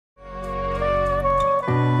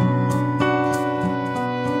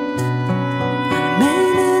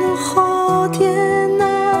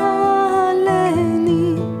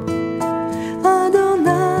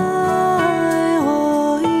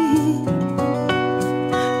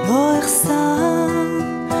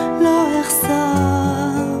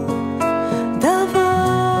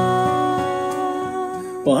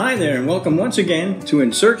welcome once again to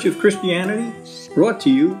In Search of Christianity, brought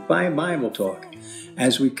to you by Bible Talk,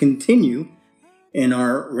 as we continue in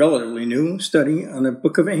our relatively new study on the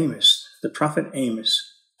book of Amos, the prophet Amos.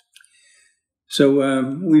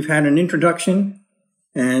 So we've had an introduction,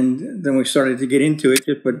 and then we started to get into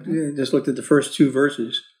it, but just looked at the first two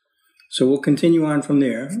verses. So we'll continue on from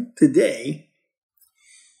there today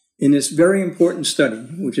in this very important study,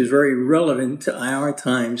 which is very relevant to our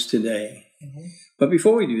times today. But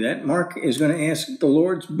before we do that, Mark is going to ask the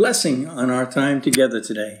Lord's blessing on our time together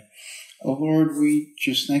today. Oh, Lord, we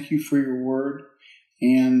just thank you for your word,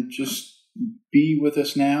 and just be with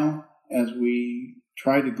us now as we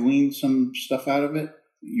try to glean some stuff out of it,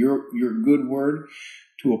 your good word,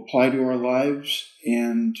 to apply to our lives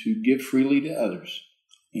and to give freely to others.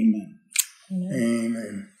 Amen.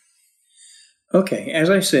 Amen. Okay,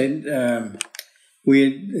 as I said, in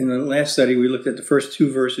the last study, we looked at the first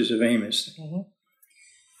two verses of Amos.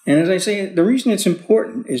 And as I say, the reason it's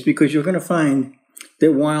important is because you're going to find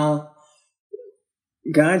that while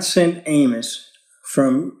God sent Amos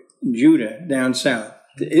from Judah down south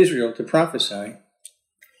to Israel to prophesy,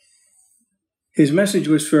 his message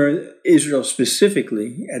was for Israel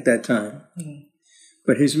specifically at that time.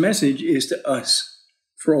 But his message is to us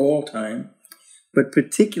for all time, but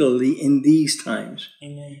particularly in these times.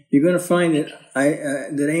 Amen. You're going to find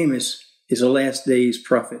that Amos is a last days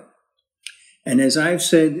prophet. And as I've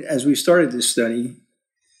said, as we started this study,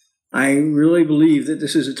 I really believe that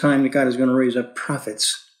this is a time that God is going to raise up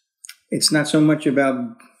prophets. It's not so much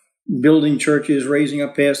about building churches, raising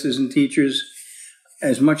up pastors and teachers,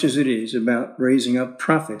 as much as it is about raising up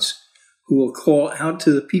prophets who will call out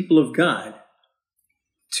to the people of God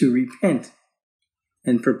to repent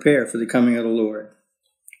and prepare for the coming of the Lord.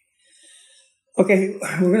 Okay,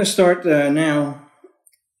 we're going to start now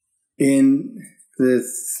in the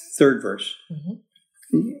third verse.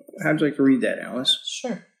 How'd you like to read that, Alice?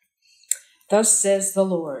 Sure. Thus says the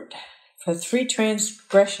Lord, for 3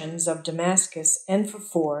 transgressions of Damascus, and for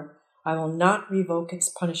 4, I will not revoke its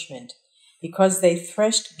punishment, because they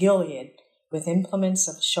threshed Gilead with implements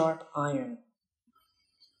of sharp iron.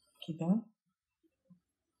 Keep going.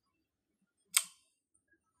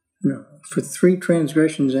 No, for 3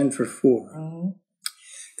 transgressions and for 4.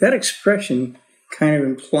 That expression kind of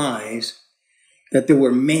implies that there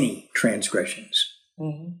were many transgressions.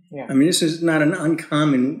 Yeah. I mean, this is not an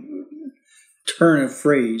uncommon turn of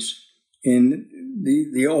phrase in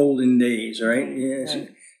the olden days, right? Yes. Right.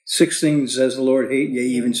 6 things says the Lord hate, yea,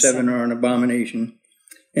 even 7 are an abomination.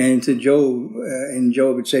 And to Job, in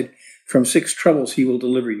Job it said, from 6 troubles he will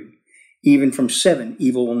deliver you. Even from 7,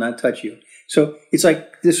 evil will not touch you. So it's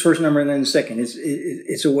like this first number and then the second.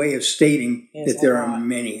 It's a way of stating that there are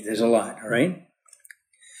many. There's a lot, all right?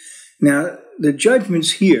 Now, the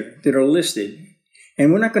judgments here that are listed,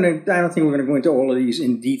 and I don't think we're going to go into all of these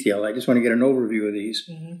in detail. I just want to get an overview of these.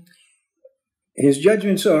 His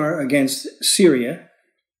judgments are against Syria,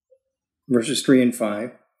 verses 3 and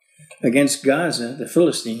 5, against Gaza, the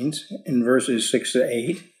Philistines, in verses 6 to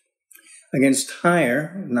 8, against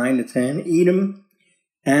Tyre, 9 to 10, Edom,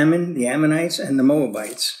 Ammon, the Ammonites, and the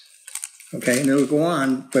Moabites. Okay, and it'll go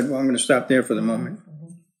on, but I'm going to stop there for the moment.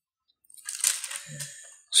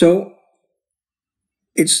 So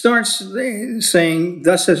it starts saying,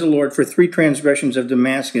 thus says the Lord, for 3 transgressions of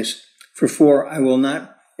Damascus, for 4 I will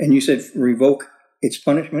not, and you said revoke its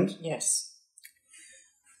punishment? Yes.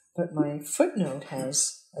 But my footnote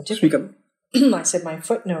has a different... Speak up. I said my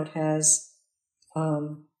footnote has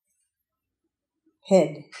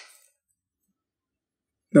head.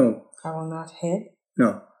 No. I will not head?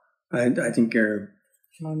 No. I think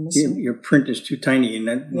your print is too tiny, and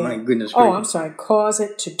that, my goodness. Oh, I'm sorry. Cause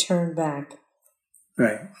it to turn back.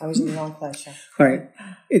 Right. I was in the wrong place. All right.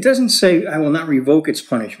 It doesn't say, I will not revoke its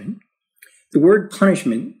punishment. The word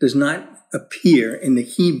punishment does not appear in the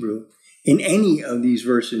Hebrew in any of these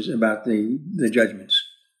verses about the judgments.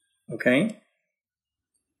 Okay?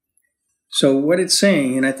 So what it's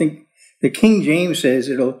saying, and I think the King James says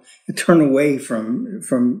it'll turn away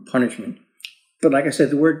from punishment. But like I said,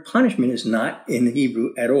 the word punishment is not in the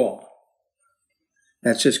Hebrew at all.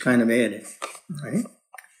 That's just kind of added. Right?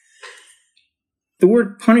 The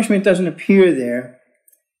word punishment doesn't appear there,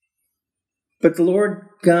 but the Lord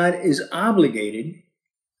God is obligated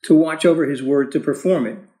to watch over his word to perform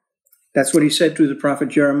it. That's what he said through the prophet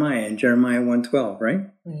Jeremiah in Jeremiah 1:12,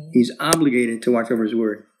 right? He's obligated to watch over his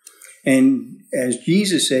word. And as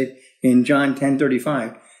Jesus said in John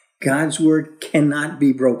 10:35, God's word cannot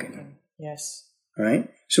be broken. Yes. All right?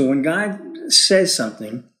 So when God says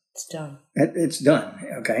something, it's done. It's done,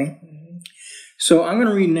 okay? So I'm going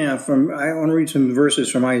to read now I want to read some verses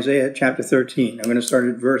from Isaiah chapter 13. I'm going to start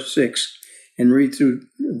at verse 6 and read through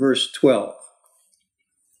verse 12.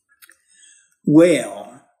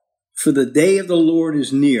 Wail, for the day of the Lord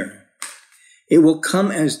is near. It will come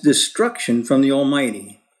as destruction from the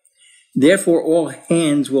Almighty. Therefore all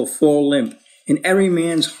hands will fall limp, and every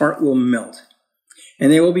man's heart will melt.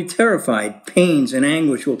 And they will be terrified. Pains and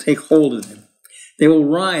anguish will take hold of them. They will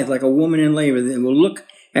writhe like a woman in labor. They will look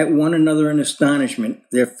at one another in astonishment,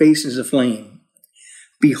 their faces aflame.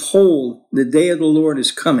 Behold, the day of the Lord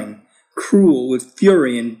is coming, cruel with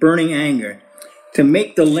fury and burning anger, to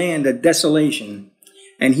make the land a desolation,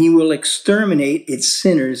 and he will exterminate its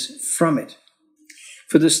sinners from it.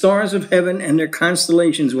 For the stars of heaven and their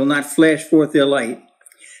constellations will not flash forth their light.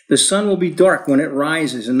 The sun will be dark when it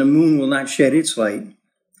rises, and the moon will not shed its light.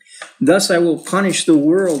 Thus I will punish the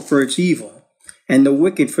world for its evil, and the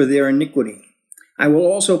wicked for their iniquity. I will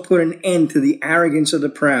also put an end to the arrogance of the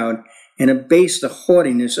proud and abase the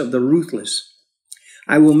haughtiness of the ruthless.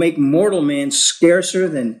 I will make mortal man scarcer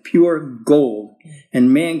than pure gold,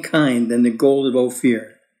 and mankind than the gold of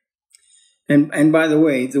Ophir. And by the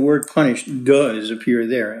way, the word punish does appear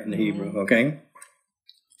there in the Hebrew, okay?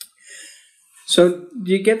 So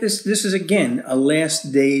you get this? This is, again, a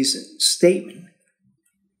last days statement.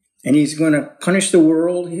 And he's going to punish the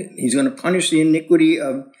world. He's going to punish the iniquity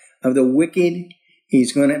of the wicked.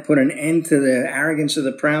 He's going to put an end to the arrogance of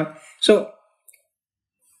the proud. So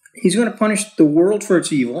he's going to punish the world for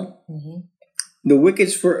its evil, the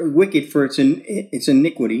wicked for its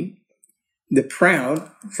iniquity, the proud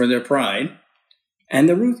for their pride, and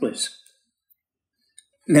the ruthless.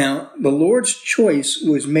 Now, the Lord's choice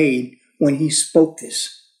was made when he spoke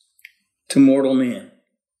this to mortal man.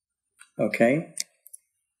 Okay?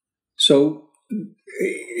 So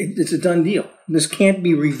it's a done deal. This can't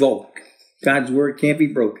be revoked. God's word can't be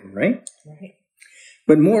broken, right? Right.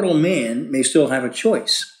 But mortal man may still have a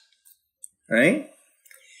choice, right?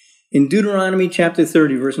 In Deuteronomy chapter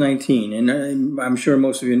 30, verse 19, and I'm sure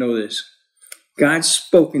most of you know this, God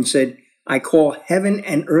spoke and said, I call heaven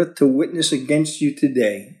and earth to witness against you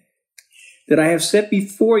today, that I have set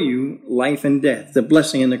before you life and death, the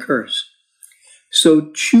blessing and the curse. So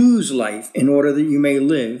choose life in order that you may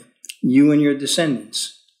live, you and your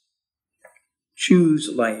descendants. Choose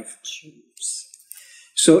life.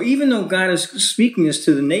 So even though God is speaking this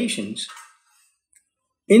to the nations,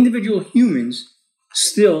 individual humans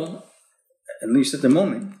still, at least at the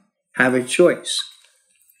moment, have a choice.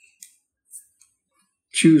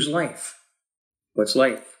 Choose life. What's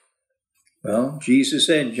life? Well, Jesus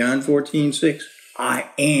said, John 14:6, I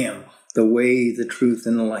am the way, the truth,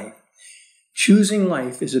 and the life. Choosing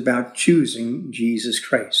life is about choosing Jesus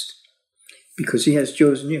Christ, because he has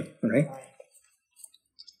chosen you, right?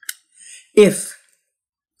 If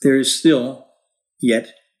there is still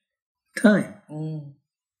yet time.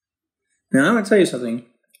 Now, I'm going to tell you something.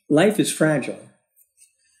 Life is fragile.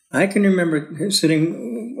 I can remember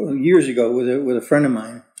sitting years ago with a friend of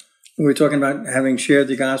mine. We were talking about having shared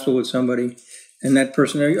the gospel with somebody, and that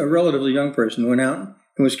person, a relatively young person, went out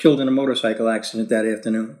and was killed in a motorcycle accident that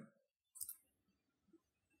afternoon.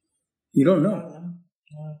 You don't know.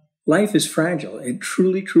 Life is fragile. It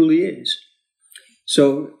truly, truly is.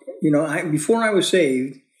 So, before I was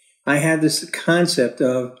saved, I had this concept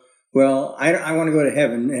of, well, I want to go to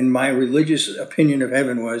heaven, and my religious opinion of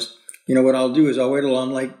heaven was, what I'll do is I'll wait till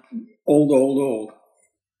I'm like old.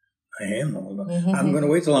 I am old. I'm going to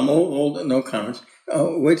wait till I'm old. No comments.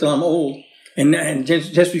 Wait till I'm old, and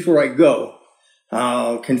just before I go,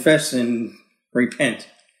 I'll confess and repent.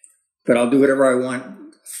 But I'll do whatever I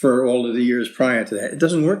want for all of the years prior to that. It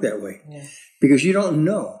doesn't work that way, because you don't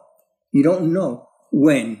know. You don't know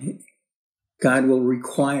when God will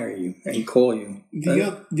require you and call you.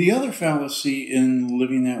 The other fallacy in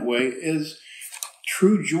living that way is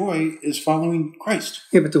true joy is following Christ.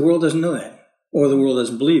 Yeah, but the world doesn't know that, or the world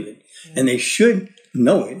doesn't believe it. And they should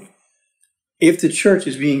know it if the church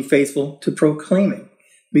is being faithful to proclaim it.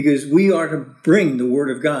 Because we are to bring the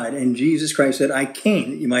word of God. And Jesus Christ said, I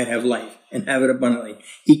came that you might have life and have it abundantly.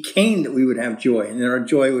 He came that we would have joy, and that our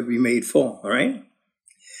joy would be made full. All right?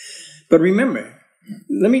 But remember,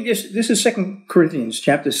 this is 2 Corinthians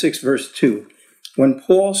chapter 6, verse 2, when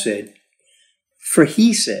Paul said, for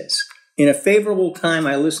he says, in a favorable time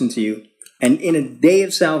I listened to you, and in a day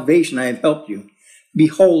of salvation I have helped you.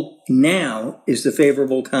 Behold, now is the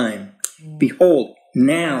favorable time. Behold,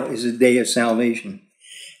 now is the day of salvation.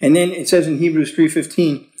 And then it says in Hebrews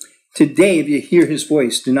 3:15, today if you hear his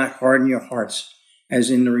voice, do not harden your hearts as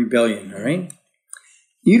in the rebellion, all right?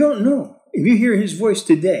 You don't know. If you hear his voice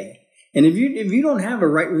today And if you don't have a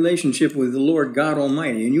right relationship with the Lord God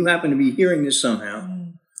Almighty, and you happen to be hearing this somehow,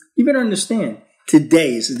 you better understand,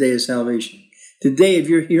 today is the day of salvation. Today, if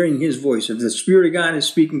you're hearing His voice, if the Spirit of God is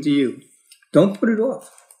speaking to you, don't put it off.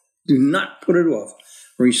 Do not put it off.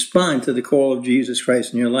 Respond to the call of Jesus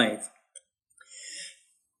Christ in your life.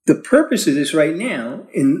 The purpose of this right now,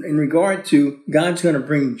 in regard to God's going to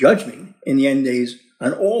bring judgment in the end days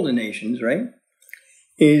on all the nations, right,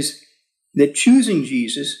 is that choosing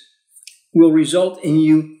Jesus will result in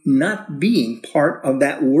you not being part of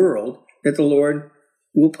that world that the Lord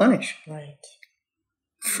will punish. Right.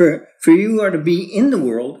 For you are to be in the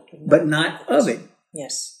world, but not of it.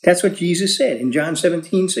 Yes. That's what Jesus said in John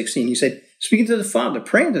 17:16. He said, speaking to the Father,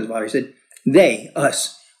 praying to the Father, He said, they,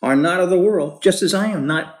 us, are not of the world, just as I am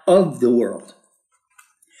not of the world.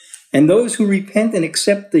 And those who repent and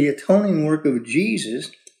accept the atoning work of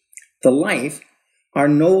Jesus, the life, are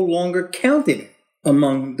no longer counted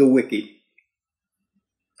among the wicked.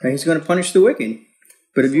 Right? He's going to punish the wicked.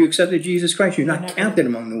 But if you accepted Jesus Christ, you're not counted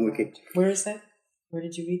among the wicked. Where is that? Where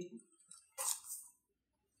did you read?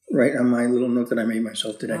 Right on my little note that I made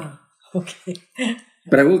myself today. Ah, okay.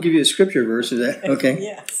 But I will give you a scripture verse of that, okay?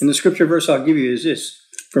 Yes. And the scripture verse I'll give you is this,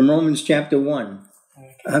 from Romans chapter 1.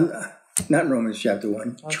 Okay. Not Romans chapter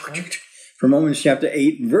 1. Okay. From Romans chapter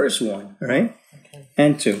 8, verse 1, all right? Okay.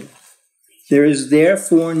 And 2. There is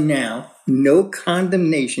therefore now no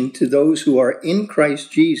condemnation to those who are in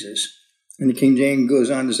Christ Jesus. And the King James goes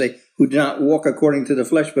on to say, who do not walk according to the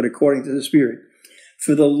flesh, but according to the Spirit.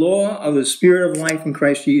 For the law of the Spirit of life in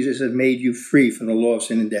Christ Jesus has made you free from the law of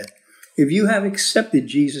sin and death. If you have accepted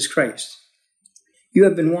Jesus Christ, you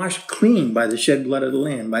have been washed clean by the shed blood of the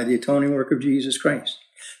Lamb, by the atoning work of Jesus Christ.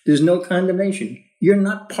 There's no condemnation. You're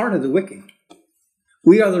not part of the wicked.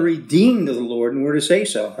 We are the redeemed of the Lord, and we're to say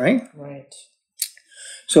so, right? Right.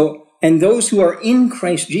 So, and those who are in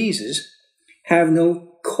Christ Jesus have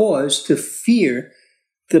no cause to fear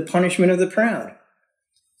the punishment of the proud.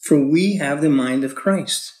 For we have the mind of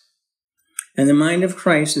Christ. And the mind of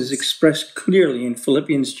Christ is expressed clearly in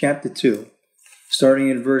Philippians chapter 2, starting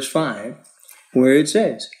at verse 5, where it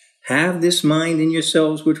says, have this mind in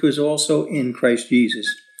yourselves which was also in Christ Jesus,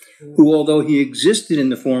 who although he existed in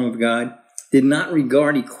the form of God, did not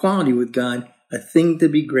regard equality with God a thing to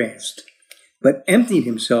be grasped, but emptied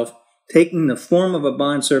himself, taking the form of a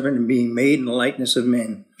bondservant and being made in the likeness of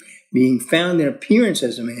men. Being found in appearance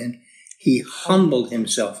as a man, he humbled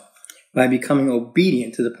himself by becoming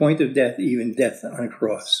obedient to the point of death, even death on a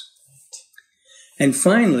cross. And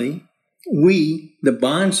finally, we, the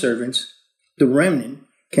bondservants, the remnant,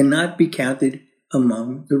 cannot be counted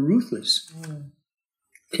among the ruthless.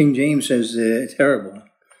 King James says terrible.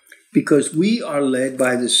 Because we are led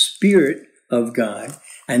by the Spirit of God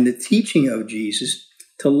and the teaching of Jesus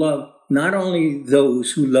to love not only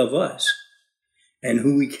those who love us and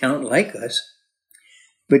who we count like us,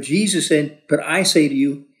 but Jesus said, but I say to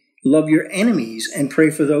you, love your enemies and pray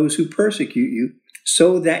for those who persecute you,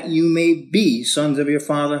 so that you may be sons of your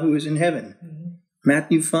Father who is in heaven. Mm-hmm.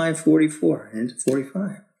 Matthew 5:44 and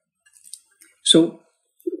 45. So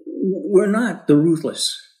we're not the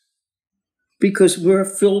ruthless because we're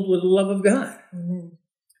filled with the love of God. Mm-hmm.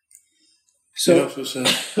 So it also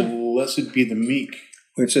says, blessed be the meek.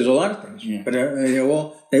 It says a lot of things, yeah. But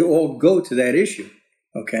they all go to that issue,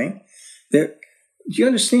 okay? Do you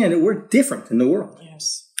understand that we're different than the world?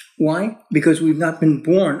 Yes. Why? Because we've not been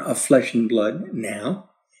born of flesh and blood now.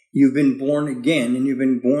 You've been born again, and you've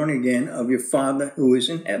been born again of your Father who is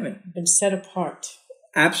in heaven. You've been set apart.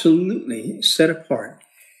 Absolutely set apart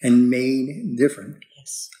and made different.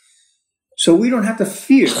 Yes. So we don't have to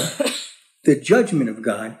fear the judgment of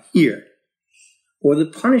God here or the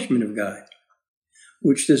punishment of God,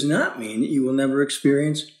 which does not mean that you will never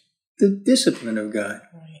experience the discipline of God.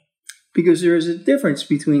 Right. Because there is a difference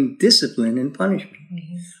between discipline and punishment.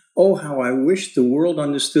 Mm-hmm. Oh, how I wish the world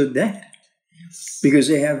understood that. Yes. Because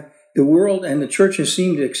the world and the churches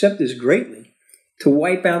seem to accept this greatly, to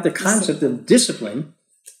wipe out the concept of discipline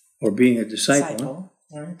or being a disciple.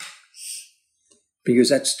 Right. Because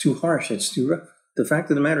that's too harsh, that's too rough. The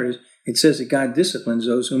fact of the matter is, it says that God disciplines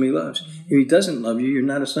those whom he loves. Mm-hmm. If he doesn't love you, you're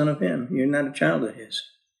not a son of him. You're not a child of his.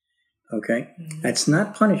 Okay? Mm-hmm. That's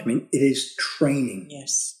not punishment. It is training.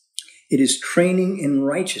 Yes. It is training in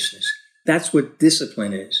righteousness. That's what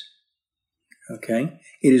discipline is. Okay?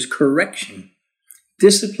 It is correction.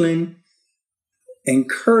 Discipline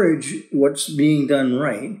encourages what's being done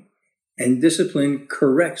right, and discipline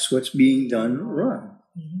corrects what's being done wrong.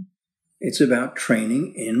 Mm-hmm. It's about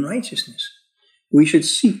training in righteousness. We should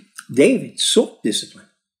seek. David sought discipline.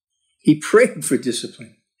 He prayed for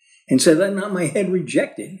discipline and said, let not my head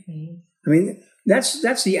reject it. Mm-hmm. I mean,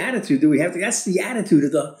 That's the attitude that we have. That's the attitude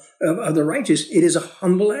of the righteous. It is a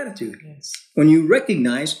humble attitude. Yes. When you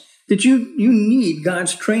recognize that you need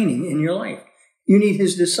God's training in your life. You need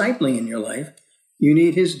his discipling in your life. You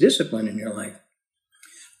need his discipline in your life.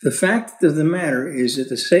 The fact of the matter is that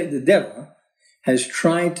the devil has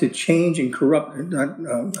tried to change and corrupt.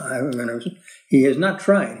 He has not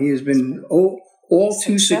tried. He has been all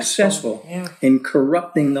too successful in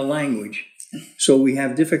corrupting the language. So we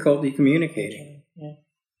have difficulty communicating. Yeah.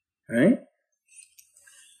 Right?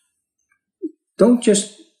 Don't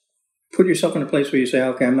just put yourself in a place where you say,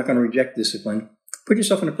 okay, I'm not going to reject discipline. Put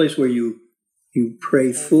yourself in a place where you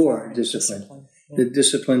pray for discipline. The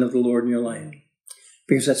discipline of the Lord in your life.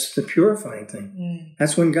 Because that's the purifying thing.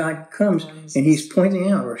 That's when God comes and he's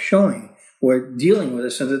pointing out or showing or dealing with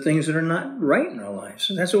us of the things that are not right in our lives.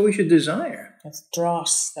 So that's what we should desire. That's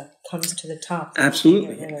dross that comes to the top.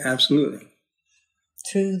 Absolutely. Absolutely.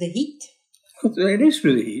 Through the heat. Well, it is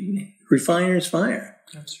through the heat. Refiner's fire.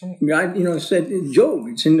 That's right. God, said in Job,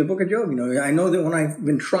 it's in the book of Job, I know that when I've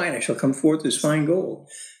been tried, I shall come forth as fine gold.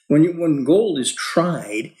 When gold is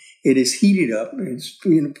tried, it is heated up, it's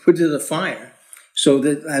put to the fire, so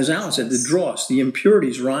that, as Alan said, the dross, the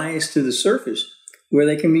impurities rise to the surface where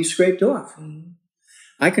they can be scraped off. Mm-hmm.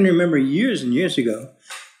 I can remember years and years ago,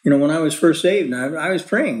 when I was first saved, and I was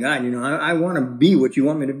praying, God, I want to be what you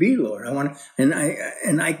want me to be, Lord.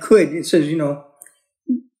 I could. It says,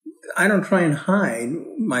 I don't try and hide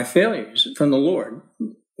my failures from the Lord.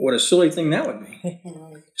 What a silly thing that would be.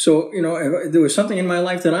 So, if there was something in my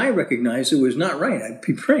life that I recognized that was not right, I'd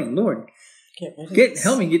be praying, Lord,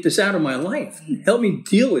 help me get this out of my life. Mm-hmm. Help me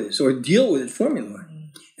deal with this, or deal with it for me, Lord. Mm-hmm.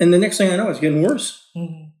 And the next thing I know, it's getting worse.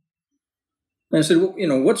 Mm-hmm. And I said,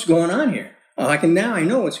 well, what's going on here? I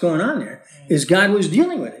know what's going on there. Mm-hmm. Is God was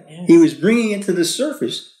dealing with it. Yes. He was bringing it to the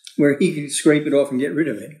surface where he could scrape it off and get rid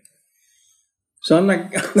of it. So I'm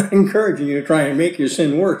not encouraging you to try and make your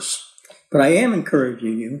sin worse. But I am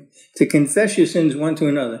encouraging you to confess your sins one to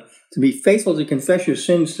another, to be faithful to confess your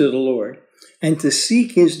sins to the Lord, and to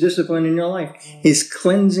seek his discipline in your life, his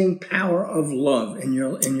cleansing power of love in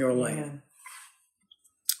your life.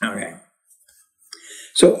 Okay.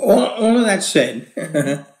 So all of that said,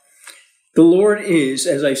 the Lord is,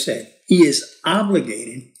 as I said, he is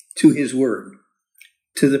obligated to his word,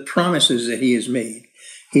 to the promises that he has made.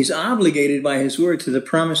 He's obligated by his word to the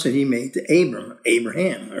promise that he made to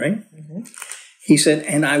Abraham, right? Mm-hmm. He said,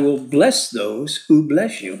 and I will bless those who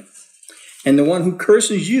bless you. And the one who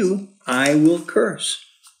curses you, I will curse.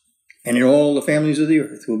 And in all the families of the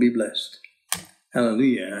earth will be blessed.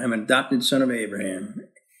 Hallelujah. I'm an adopted son of Abraham.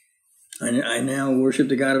 I now worship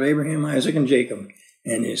the God of Abraham, Isaac, and Jacob,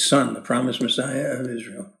 and his son, the promised Messiah of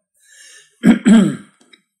Israel.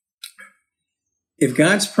 If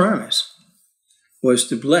God's promise was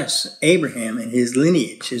to bless Abraham and his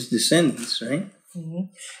lineage, his descendants, right?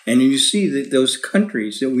 Mm-hmm. And you see that those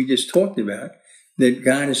countries that we just talked about, that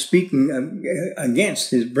God is speaking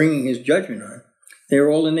against, is bringing his judgment on,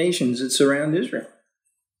 they're all the nations that surround Israel.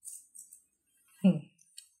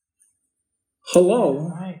 Hello,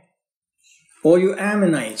 right. All you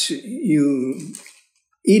Ammonites, you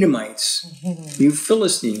Edomites, you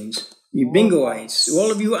Philistines, you Bingoites,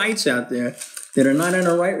 all of you ites out there that are not in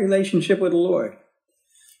a right relationship with the Lord.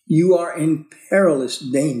 You are in perilous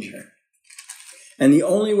danger. And the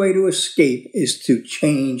only way to escape is to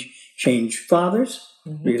change fathers,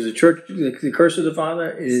 because the curse of the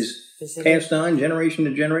father is passed on generation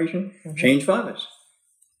to generation. Mm-hmm. Change fathers.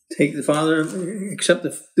 Take the father, accept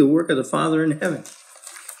the work of the Father in heaven.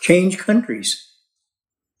 Change countries.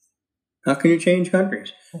 How can you change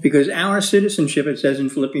countries? Because our citizenship, it says in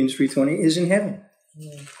Philippians 3:20, is in heaven.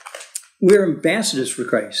 Mm-hmm. We're ambassadors for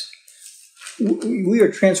Christ. We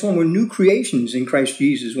are transformed. We're new creations in Christ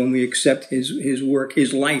Jesus when we accept his work,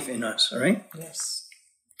 his life in us, all right? Yes.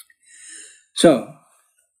 So,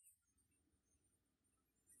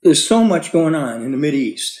 there's so much going on in the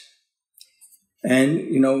Mideast. And,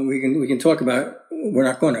 we can talk about, we're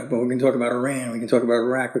not going to, but we can talk about Iran, we can talk about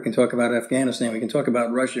Iraq, we can talk about Afghanistan, we can talk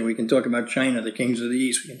about Russia, we can talk about China, the kings of the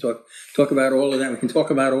East, we can talk about all of that. We can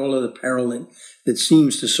talk about all of the peril that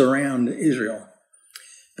seems to surround Israel.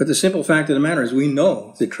 But the simple fact of the matter is we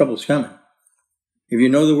know that trouble's coming. If you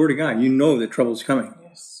know the Word of God, you know that trouble's coming.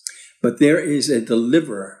 Yes. But there is a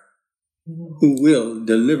deliverer who will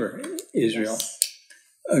deliver Israel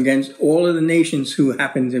against all of the nations who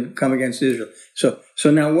happen to come against Israel. So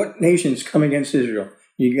now what nations come against Israel?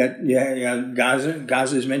 You got Gaza.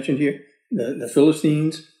 Gaza is mentioned here. The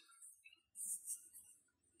Philistines.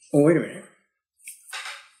 Oh, wait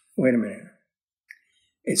a minute.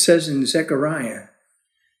 It says in Zechariah,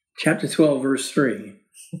 chapter 12, verse 3,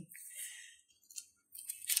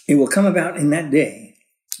 It will come about in that day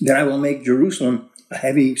that I will make Jerusalem a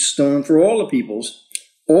heavy stone for all the peoples.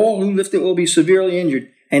 All who lift it will be severely injured,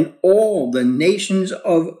 and all the nations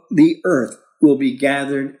of the earth will be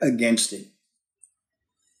gathered against it.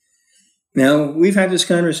 Now, we've had this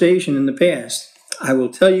conversation in the past. I will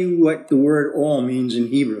tell you what the word all means in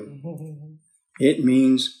Hebrew. It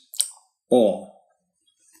means all.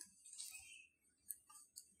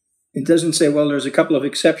 It doesn't say, well, there's a couple of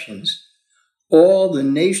exceptions. All the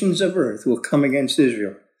nations of earth will come against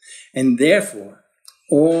Israel, and therefore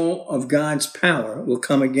all of God's power will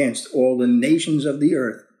come against all the nations of the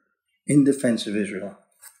earth in defense of Israel.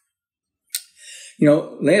 You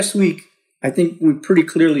know, last week, I think we pretty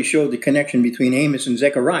clearly showed the connection between Amos and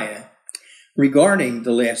Zechariah regarding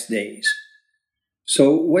the last days.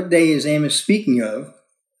 So what day is Amos speaking of?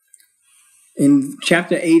 In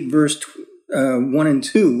chapter 8, verse 1 and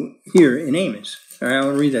 2, here in Amos. All right,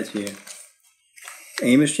 I'll read that to you.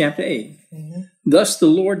 Amos chapter 8. Mm-hmm. Thus the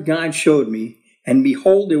Lord God showed me, and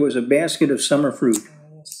behold, there was a basket of summer fruit.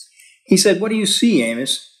 Yes. He said, what do you see,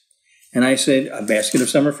 Amos? And I said, a basket of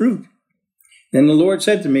summer fruit. Then the Lord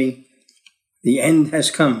said to me, the end has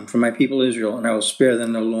come for my people Israel, and I will spare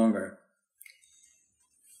them no longer.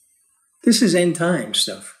 This is end time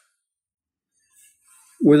stuff.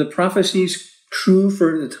 Were the prophecies true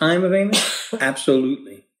for the time of Amos?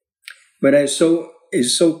 Absolutely. But as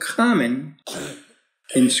is so common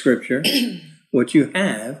in Scripture, what you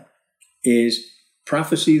have is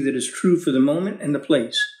prophecy that is true for the moment and the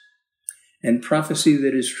place, and prophecy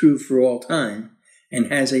that is true for all time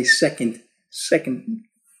and has a second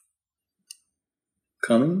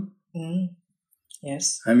coming. Mm.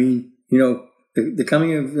 Yes. I mean, you know, the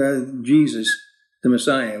coming of Jesus, the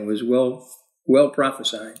Messiah, was well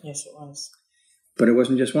prophesied. Yes, it was. But it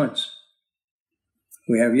wasn't just once.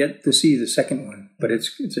 We have yet to see the second one, but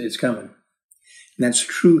it's coming. And that's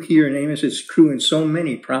true here in Amos. It's true in so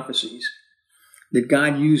many prophecies that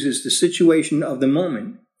God uses the situation of the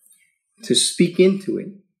moment to speak into it,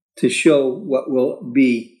 to show what will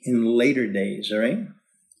be in later days, all right?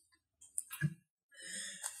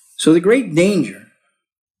 So the great danger,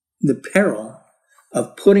 the peril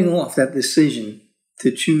of putting off that decision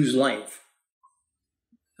to choose life.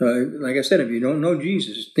 Like I said, if you don't know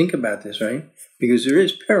Jesus, think about this, right? Because there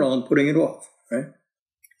is peril in putting it off, right?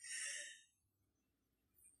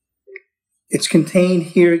 It's contained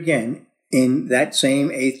here again in that same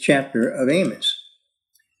 8th chapter of Amos.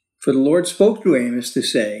 For the Lord spoke through Amos to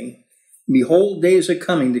say, behold, days are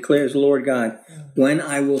coming, declares the Lord God, when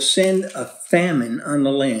I will send a famine on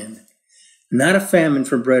the land. Not a famine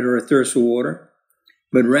for bread or a thirst for water,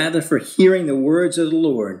 but rather for hearing the words of the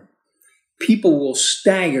Lord. People will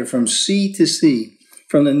stagger from sea to sea,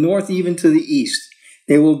 from the north even to the east.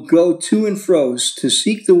 They will go to and fro to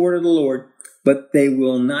seek the word of the Lord, but they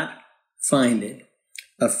will not find it.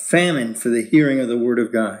 A famine for the hearing of the word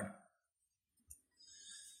of God.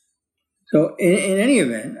 So in any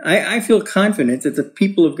event, I feel confident that the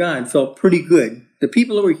people of God felt pretty good. The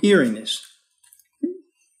people who were hearing this,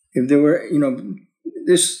 if there were, you know,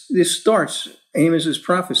 this starts Amos's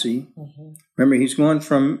prophecy. Mm-hmm. Remember, he's gone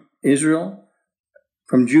from Israel,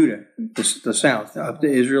 from Judah, the south, up to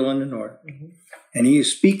Israel in the north. Mm-hmm. And he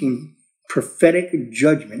is speaking prophetic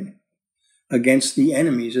judgment against the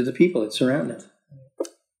enemies of the people that surround him.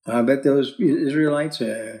 I bet those Israelites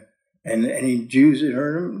and any Jews that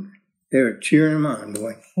heard him, they were cheering him on,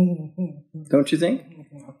 boy. Don't you think?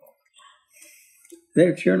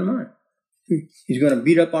 They're cheering him on. He's going to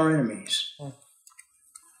beat up our enemies.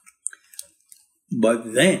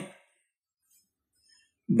 But then,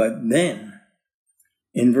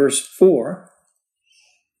 in verse 4,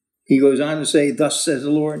 he goes on to say, thus says the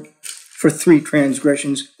Lord, for 3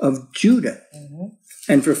 transgressions of Judah,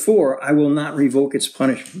 and for 4, I will not revoke its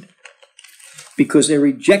punishment, because they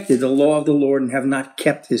rejected the law of the Lord and have not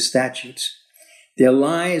kept his statutes. Their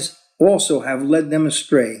lies also have led them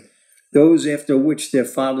astray, those after which their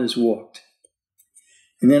fathers walked.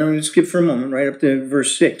 And then I'm going to skip for a moment, right up to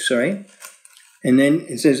verse 6, all right? And then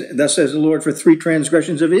it says, thus says the Lord, for 3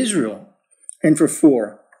 transgressions of Israel, and for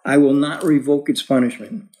 4, I will not revoke its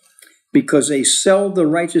punishment, because they sell the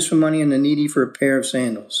righteous for money and the needy for a pair of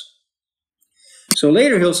sandals. So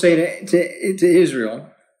later he'll say to Israel,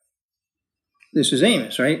 this is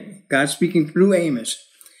Amos, right? God speaking through Amos.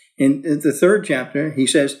 In the 3rd chapter, he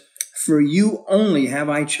says, for you only have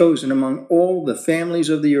I chosen among all the families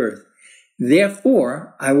of the earth.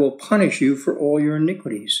 Therefore, I will punish you for all your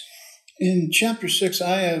iniquities. In chapter 6,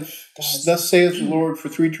 I have, thus saith the Lord, for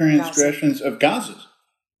 3 transgressions of Gaza.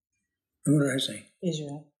 What did I say?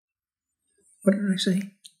 Israel. What did I say?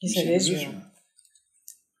 You said Israel.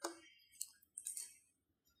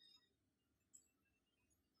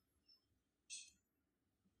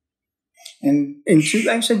 And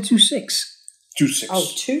I said 2:6. 2:6. Oh,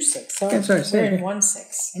 2:6. Sorry. That's what I said. We're in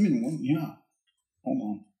 1:6. I mean, yeah. Hold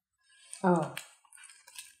on. Oh.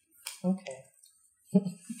 Okay.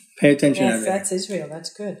 Pay attention. Yes, that's Israel.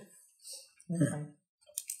 That's good. Okay.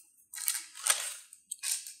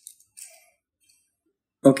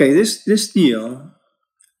 Okay, this deal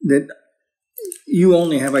that you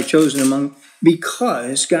only have I chosen among,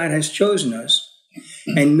 because God has chosen us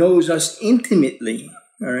and knows us intimately,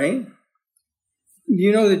 all right?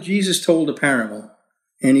 You know that Jesus told a parable,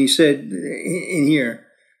 and he said in here,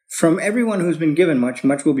 from everyone who's been given much,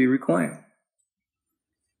 much will be required.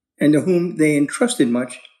 And to whom they entrusted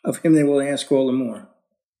much, of him they will ask all the more.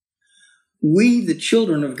 We, the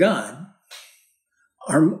children of God,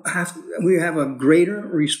 we have a greater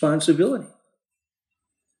responsibility.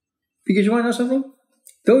 Because you want to know something?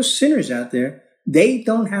 Those sinners out there, they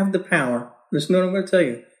don't have the power. Listen to what I'm going to tell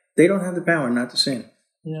you. They don't have the power not to sin.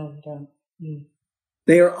 No, they don't.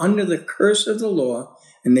 They are under the curse of the law,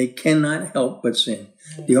 and they cannot help but sin.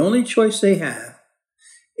 The only choice they have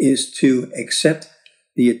is to accept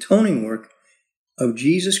the atoning work of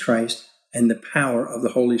Jesus Christ and the power of the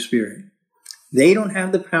Holy Spirit. They don't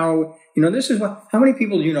have the power. You know, this is what, how many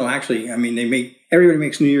people do you know actually, I mean, everybody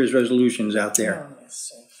makes New Year's resolutions out there. Oh,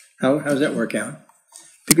 yes. How does that work out?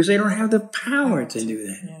 Because they don't have the power to do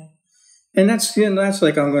that. Yeah. And that's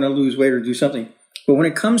like, I'm going to lose weight or do something. But when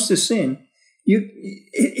it comes to sin,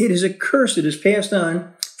 it is a curse that is passed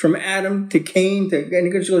on from Adam to Cain, and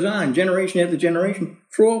it just goes on, generation after generation,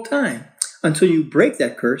 for all time, until you break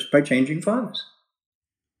that curse by changing fathers.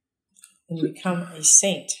 And you become a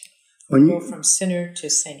saint. When You go from sinner to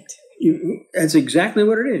saint. That's exactly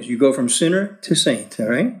what it is. You go from sinner to saint, all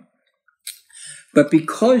right? But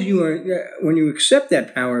because when you accept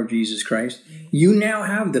that power of Jesus Christ, you now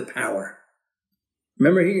have the power.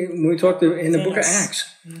 Remember, when we talked in the book of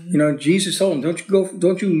Acts, you know, Jesus told him,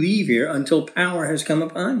 don't you leave here until power has come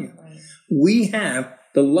upon you. Right. We have,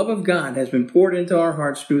 the love of God has been poured into our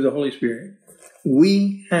hearts through the Holy Spirit.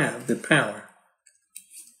 We have the power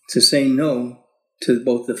to say no to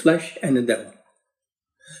both the flesh and the devil.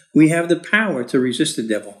 We have the power to resist the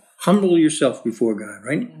devil. Humble yourself before God,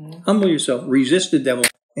 right? Humble yourself, resist the devil,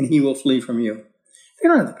 and he will flee from you. You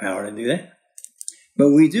don't have the power to do that.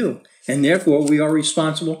 But we do. And therefore, we are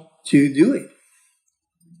responsible to do it.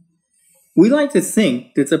 We like to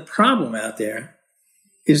think that the problem out there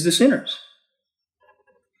is the sinners.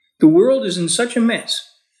 The world is in such a mess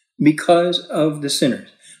because of the sinners.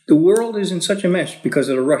 The world is in such a mess because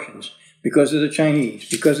of the Russians, because of the Chinese,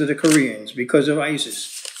 because of the Koreans, because of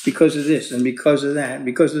ISIS, because of this and because of that,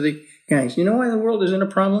 because of the guys. You know why the world is in a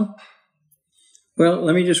problem? Well,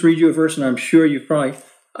 let me just read you a verse, and I'm sure you've probably,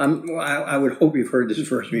 I would hope you've heard this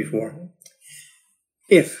verse before.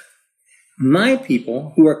 If my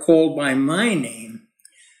people who are called by my name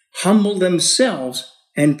humble themselves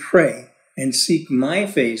and pray and seek my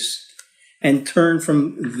face and turn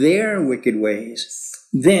from their wicked ways,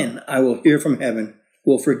 then I will hear from heaven,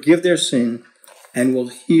 will forgive their sin, and will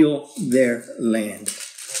heal their land.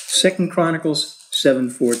 2 Chronicles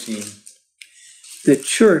 7:14. The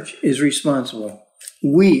church is responsible.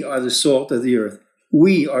 We are the salt of the earth.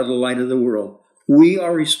 We are the light of the world. We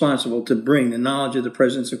are responsible to bring the knowledge of the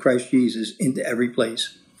presence of Christ Jesus into every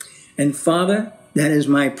place. And Father, that is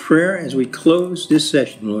my prayer as we close this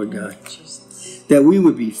session, Lord God, that we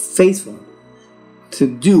would be faithful to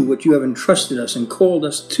do what you have entrusted us and called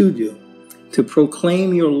us to do, to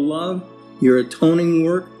proclaim your love, your atoning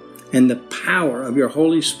work, and the power of your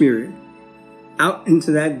Holy Spirit out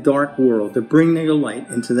into that dark world, to bring your light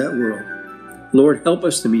into that world. Lord, help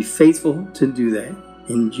us to be faithful to do that.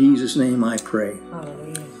 In Jesus' name I pray.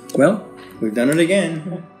 Hallelujah. Well, we've done it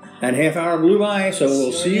again. That half hour blew by, so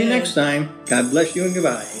we'll see you next time. God bless you and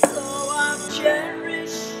goodbye. So I've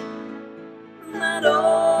cherished that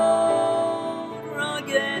old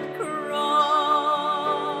rugged cross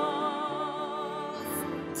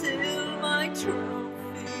till my true